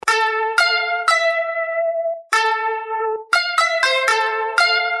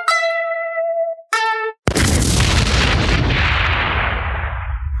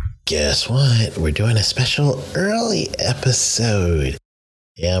Guess what? We're doing a special early episode.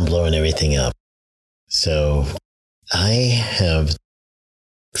 Yeah, I'm blowing everything up. So I have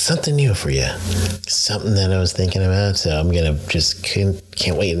something new for you. Something that I was thinking about. So I'm going to just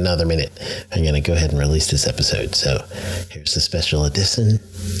can't wait another minute. I'm going to go ahead and release this episode. So here's the special edition.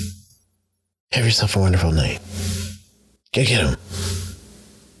 Have yourself a wonderful night. Go get 'em.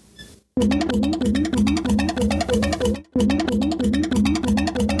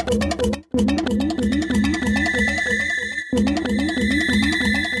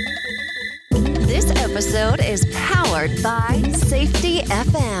 This episode is powered by Safety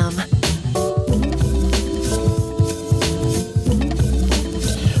FM.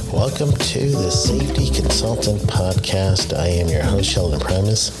 Welcome to the Safety Consultant Podcast. I am your host, Sheldon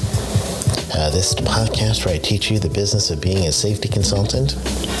Primus. This is the podcast where I teach you the business of being a safety consultant.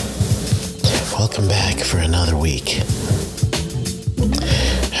 Welcome back for another week.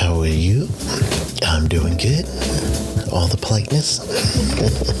 How are you? I'm doing good. All the politeness.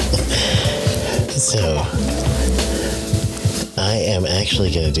 So, I am actually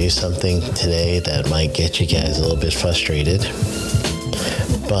going to do something today that might get you guys a little bit frustrated.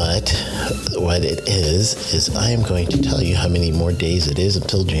 But what it is I am going to tell you how many more days it is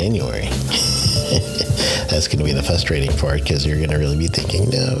until January. That's going to be the frustrating part because you're going to really be thinking,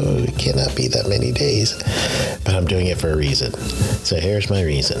 no, it cannot be that many days. But I'm doing it for a reason. So here's my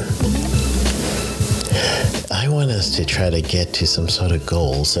reason. I want us to try to get to some sort of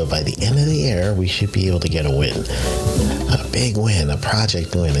goal. So by the end of the year, we should be able to get a win. A big win, a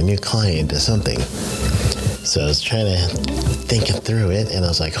project win, a new client or something. So I was trying to think through it, and I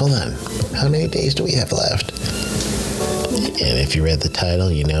was like, hold on, how many days do we have left? And if you read the title,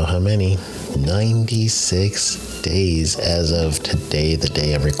 you know how many. 96 days as of today, the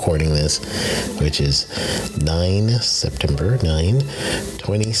day I'm recording this, which is September 9,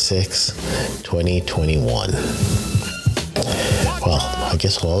 2021. Well, I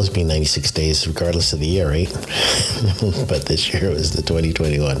guess it'll always be 96 days regardless of the year, right? But this year was the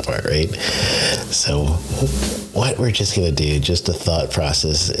 2021 part, right? So what we're just going to do, just the thought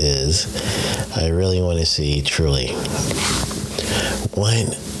process is, I really want to see truly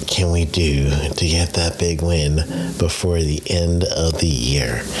what can we do to get that big win before the end of the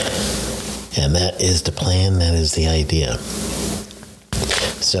year? And that is the plan, that is the idea.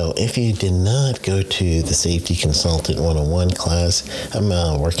 So if you did not go to the Safety Consultant 101 class, I'm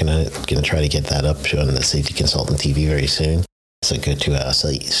working on it, going to try to get that up on the Safety Consultant TV very soon. So go to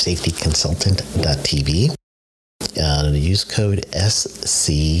safetyconsultant.tv. Use code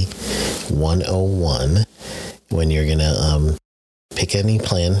SC101 when you're going to pick any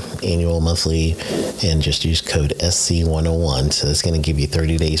plan, annual, monthly, and just use code SC101. So that's going to give you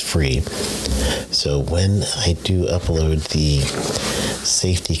 30 days free. So when I do upload the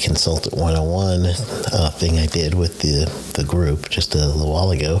Safety Consultant 101 thing I did with the group just a little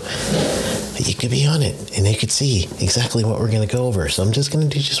while ago, you could be on it and you could see exactly what we're going to go over. So I'm just going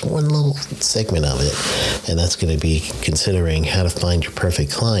to do just one little segment of it, and that's going to be considering how to find your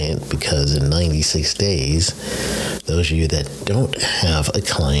perfect client, because in 96 days, those of you that don't have a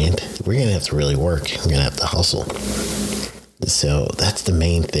client, we're going to have to really work. We're going to have to hustle. So that's the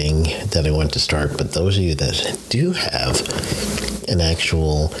main thing that I want to start. But those of you that do have an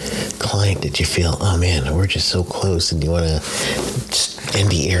actual client that you feel, oh man, we're just so close, and you want to just end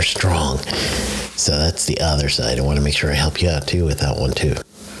the year strong. So that's the other side. I want to make sure I help you out too with that one too.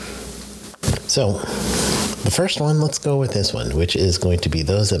 So the first one, let's go with this one, which is going to be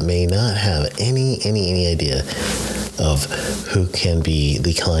those that may not have any idea of who can be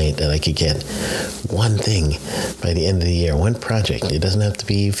the client that I could get. One thing by the end of the year, one project. It doesn't have to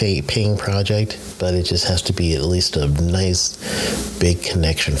be a paying project, but it just has to be at least a nice big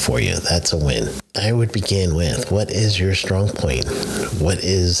connection for you. That's a win. I would begin with, what is your strong point? What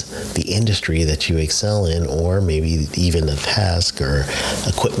is the industry that you excel in, or maybe even a task or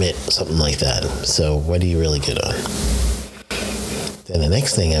equipment, something like that. So what are you really good on? Then the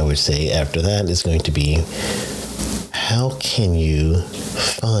next thing I would say after that is going to be, how can you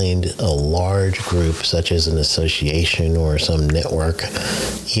find a large group, such as an association or some network,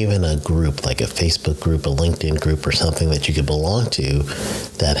 even a group like a Facebook group, a LinkedIn group, or something that you could belong to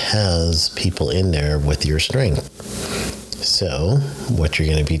that has people in there with your strength? So what you're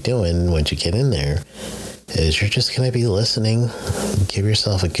going to be doing once you get in there is you're just going to be listening. Give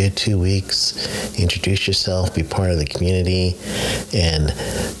yourself a good 2 weeks, introduce yourself, be part of the community, and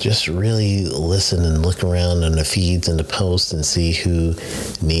just really listen and look around on the feeds and the posts and see who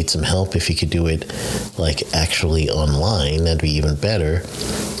needs some help. If you could do it like actually online, that'd be even better.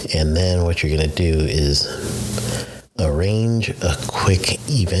 And then what you're going to do is arrange a quick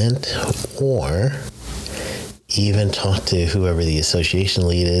event, or even talk to whoever the association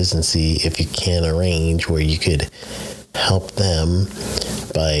lead is and see if you can arrange where you could help them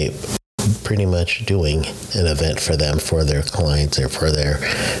by pretty much doing an event for them, for their clients, or for their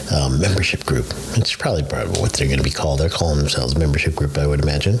membership group. It's probably what they're going to be called. They're calling themselves membership group, I would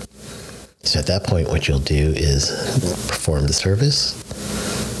imagine. So at that point, what you'll do is perform the service.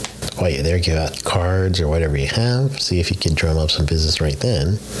 While you're there, give out cards or whatever you have. See if you can drum up some business right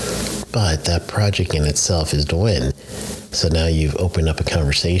then. But that project in itself is to win. So now you've opened up a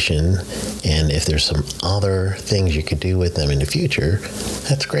conversation, and if there's some other things you could do with them in the future,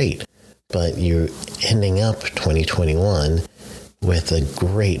 that's great. But you're ending up 2021 with a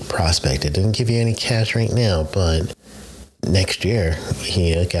great prospect. It didn't give you any cash right now, but next year,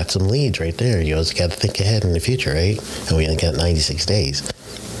 you got some leads right there. You always got to think ahead in the future, right? And we only got 96 days.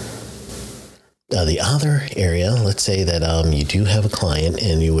 The other area, let's say that you do have a client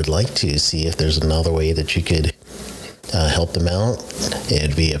and you would like to see if there's another way that you could help them out.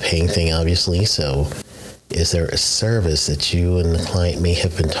 It'd be a paying thing, obviously. So is there a service that you and the client may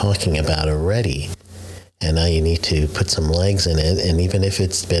have been talking about already, and now you need to put some legs in it? And even if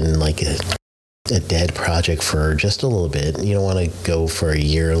it's been like a dead project for just a little bit, you don't want to go for a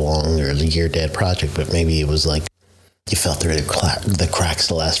year long or a year dead project, but maybe it was like you fell through the cracks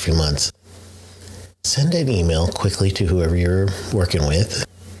the last few months. Send an email quickly to whoever you're working with.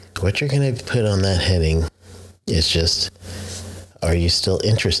 What you're going to put on that heading is just, are you still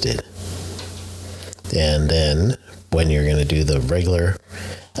interested? And then when you're going to do the regular,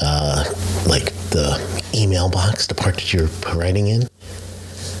 like the email box, the part that you're writing in,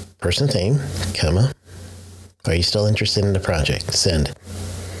 person's name, comma, are you still interested in the project? Send.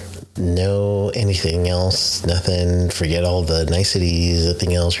 No anything else, nothing, forget all the niceties,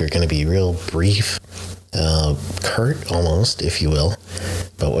 nothing else. You're going to be real brief, curt almost, if you will.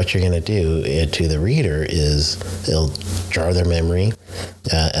 But what you're going to do to the reader is it'll jar their memory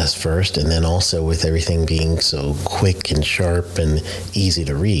as first, and then also with everything being so quick and sharp and easy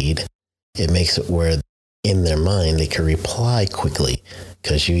to read, it makes it where in their mind they can reply quickly,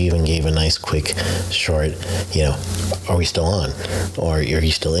 because you even gave a nice quick short, are we still on, or are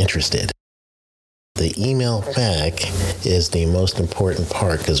you still interested? The email back is the most important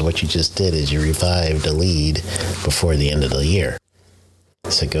part, because what you just did is you revived a lead before the end of the year.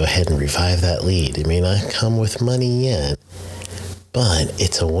 So go ahead and revive that lead. It may not come with money yet, but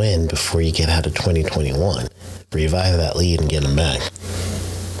it's a win before you get out of 2021. Revive that lead and get them back.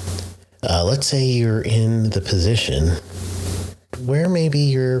 Let's say you're in the position where maybe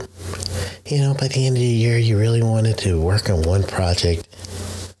you're, by the end of the year, you really wanted to work on one project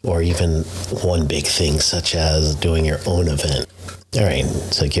or even one big thing, such as doing your own event. All right,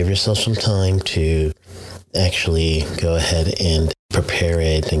 so give yourself some time to actually go ahead and prepare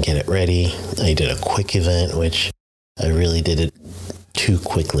it and get it ready. I did a quick event, which I really did it too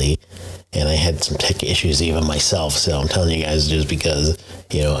quickly, and I had some tech issues even myself. So I'm telling you guys just because,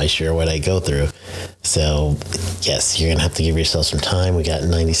 I share what I go through. So yes, you're going to have to give yourself some time. We got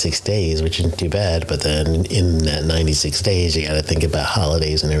 96 days, which isn't too bad. But then in that 96 days, you got to think about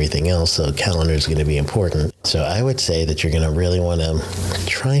holidays and everything else. So calendar is going to be important. So I would say that you're going to really want to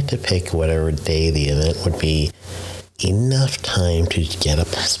try to pick whatever day the event would be, enough time to get a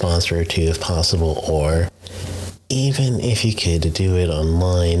sponsor or two if possible, or even if you could do it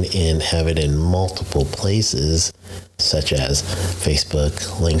online and have it in multiple places, such as Facebook,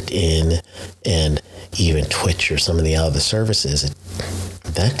 LinkedIn, and even Twitch or some of the other services,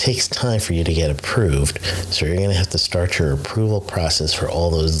 that takes time for you to get approved. So you're going to have to start your approval process for all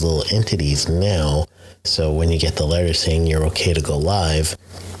those little entities now. So when you get the letter saying you're okay to go live,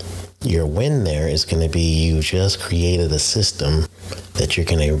 your win there is going to be you just created a system that you're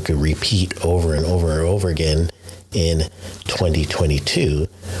going to repeat over and over and over again in 2022,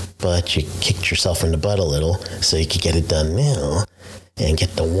 but you kicked yourself in the butt a little so you could get it done now and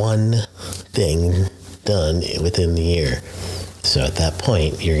get the one thing done within the year. So at that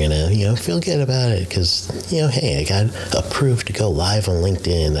point, you're going to, feel good about it because, hey, I got approved to go live on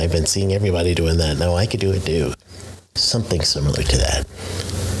LinkedIn. I've been seeing everybody doing that. Now I could do it too. Something similar to that.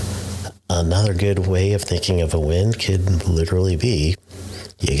 Another good way of thinking of a win could literally be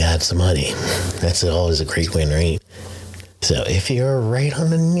you got some money. That's always a great win, right? So if you're right on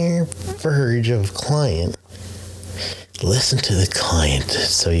the near verge of client, listen to the client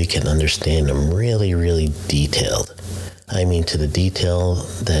so you can understand them really, really detailed. I mean, to the detail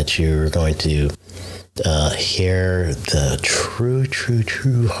that you're going to hear the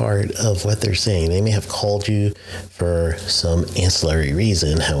true heart of what they're saying. They may have called you for some ancillary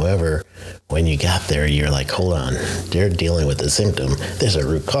reason. However, when you got there, you're like, hold on, they're dealing with the symptom. There's a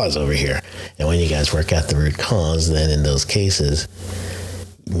root cause over here. And when you guys work out the root cause, then in those cases,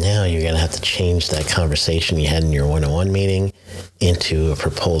 now you're going to have to change that conversation you had in your one-on-one meeting into a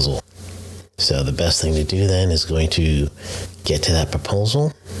proposal. So the best thing to do then is going to get to that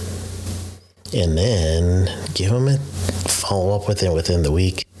proposal and then give them a follow-up within the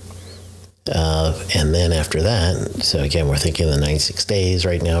week. And then after that, so again, we're thinking the 96 days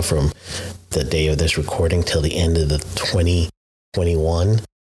right now from the day of this recording till the end of the 2021.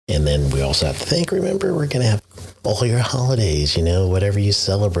 And then we also have to think, remember, we're going to have all your holidays, whatever you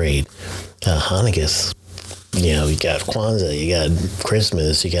celebrate. Hanukkah, you got Kwanzaa, you got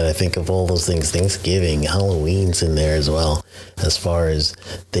Christmas, you got to think of all those things. Thanksgiving, Halloween's in there as well, as far as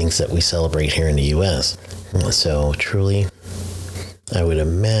things that we celebrate here in the U.S. So truly, I would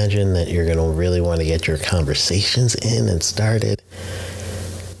imagine that you're going to really want to get your conversations in and started.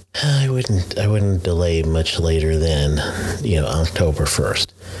 I wouldn't delay much later than, October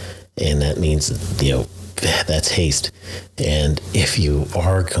 1st. And that means, that's haste. And if you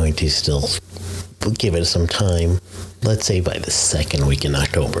are going to still give it some time, let's say by the second week in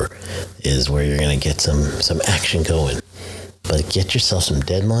October is where you're going to get some action going. But get yourself some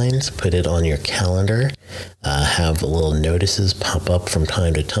deadlines, put it on your calendar, have little notices pop up from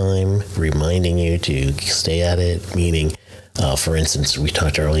time to time, reminding you to stay at it, meaning, for instance, we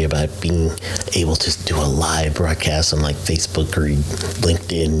talked earlier about being able to do a live broadcast on like Facebook or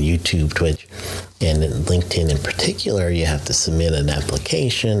LinkedIn, YouTube, Twitch. And in LinkedIn in particular, you have to submit an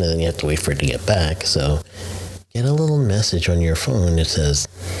application and then you have to wait for it to get back. So get a little message on your phone that says,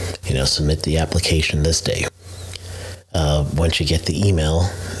 submit the application this day. Once you get the email,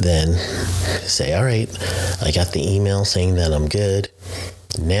 then say, all right, I got the email saying that I'm good.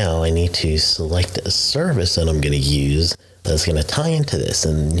 Now I need to select a service that I'm going to use that's going to tie into this,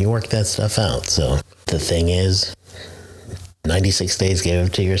 and you work that stuff out. So the thing is, 96 days, give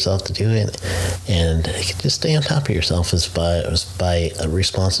it to yourself to do it, and just stay on top of yourself as by a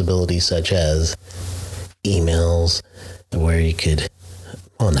responsibility such as emails, where you could,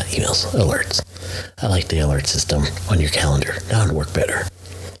 well, not emails, alerts. I like the alert system on your calendar. That would work better.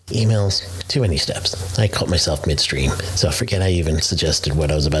 Emails, too many steps. I caught myself midstream, so I forget I even suggested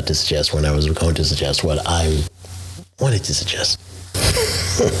what I was about to suggest when I was going to suggest what I wanted to suggest.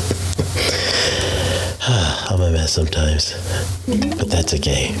 I'm a mess sometimes, but that's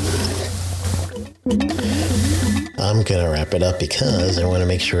okay. I'm going to wrap it up because I want to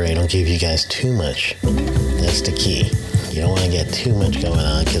make sure I don't give you guys too much. That's the key. You don't want to get too much going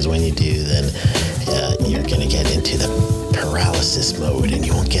on, because when you do, then you're going to get into the paralysis mode and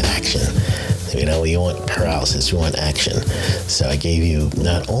you won't get action. You want paralysis, you want action. So I gave you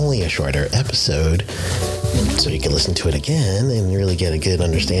not only a shorter episode, so you can listen to it again and really get a good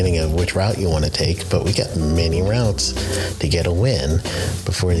understanding of which route you want to take, but we got many routes to get a win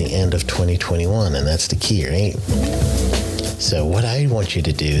before the end of 2021, and that's the key, right? So what I want you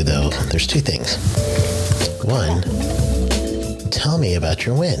to do, though, there's two things. One, tell me about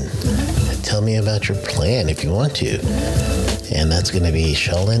your win. Tell me about your plan if you want to. And that's going to be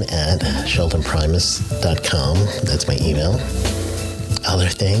Sheldon at sheldonprimus.com. That's my email. Other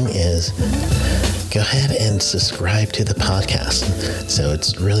thing is, go ahead and subscribe to the podcast. So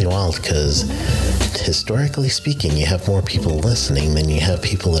it's really wild because historically speaking, you have more people listening than you have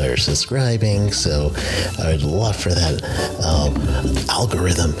people that are subscribing. So I would love for that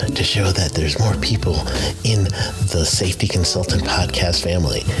algorithm to show that there's more people in the Safety Consultant podcast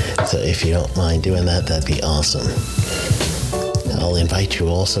family. So if you don't mind doing that, that'd be awesome. I'll invite you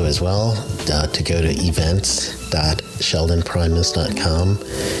also as well to go to events.sheldonprimus.com,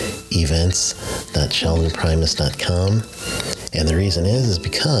 events.sheldonprimus.com. And the reason is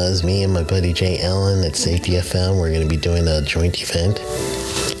because me and my buddy Jay Allen at Safety FM, we're going to be doing a joint event.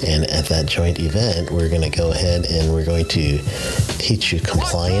 And at that joint event, we're going to go ahead and we're going to teach you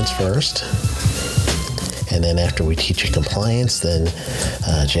compliance first. And then after we teach you compliance, then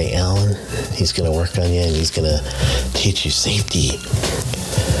Jay Allen, he's going to work on you and he's going to teach you safety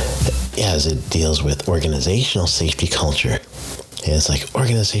as it deals with organizational safety culture. And it's like,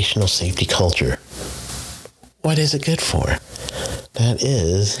 organizational safety culture, what is it good for? That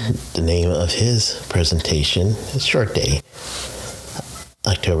is the name of his presentation. It's a short day,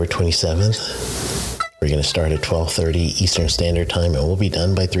 October 27th. We're going to start at 12:30 Eastern Standard Time, and we'll be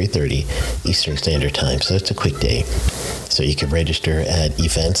done by 3:30 Eastern Standard Time. So it's a quick day. So you can register at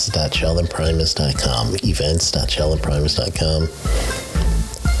events.sheldonprimus.com, events.sheldonprimus.com.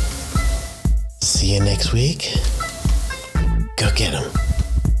 See you next week. Go get 'em.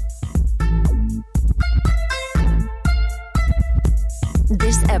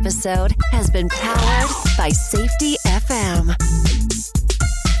 This episode episode has been powered by Safety FM.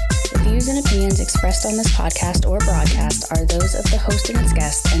 The views and opinions expressed on this podcast or broadcast are those of the host and its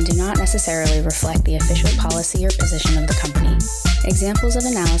guests and do not necessarily reflect the official policy or position of the company. Examples of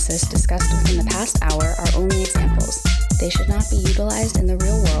analysis discussed within the past hour are only examples. They should not be utilized in the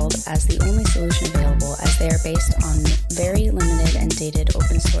real world as the only solution available, as they are based on very limited and dated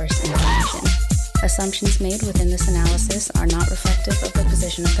open source information. Assumptions made within this analysis are not reflective of the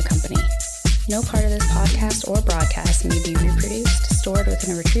position of the company. No part of this podcast or broadcast may be reproduced, stored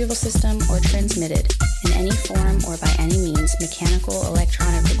within a retrieval system, or transmitted in any form or by any means, mechanical,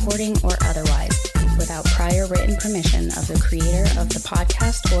 electronic recording, or otherwise, without prior written permission of the creator of the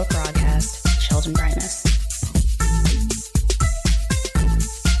podcast or broadcast, Sheldon Primus.